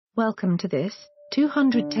Welcome to this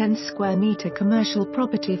 210 square meter commercial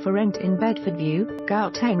property for rent in Bedfordview,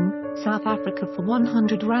 Gauteng, South Africa for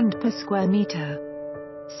R100 per square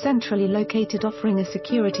meter. Centrally located, offering a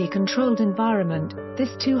security-controlled environment, this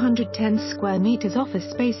 210 square meters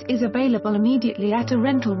office space is available immediately at a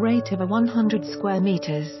rental rate of 100 square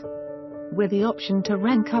meters. With the option to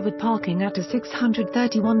rent covered parking at a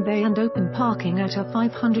 631 bay and open parking at a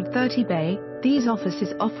 530 bay, these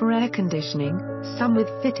offices offer air conditioning, some with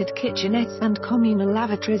fitted kitchenettes and communal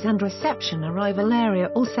lavatories and reception arrival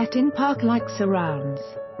area, all set in park-like surrounds.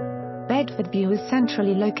 Bedfordview is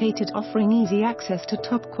centrally located, offering easy access to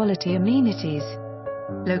top-quality amenities.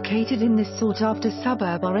 Located in this sought-after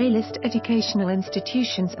suburb are A-list educational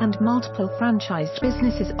institutions and multiple franchised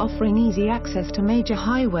businesses offering easy access to major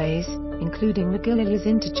highways, including McGillies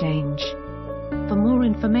Interchange. For more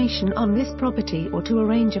information on this property or to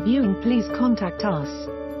arrange a viewing, please contact us.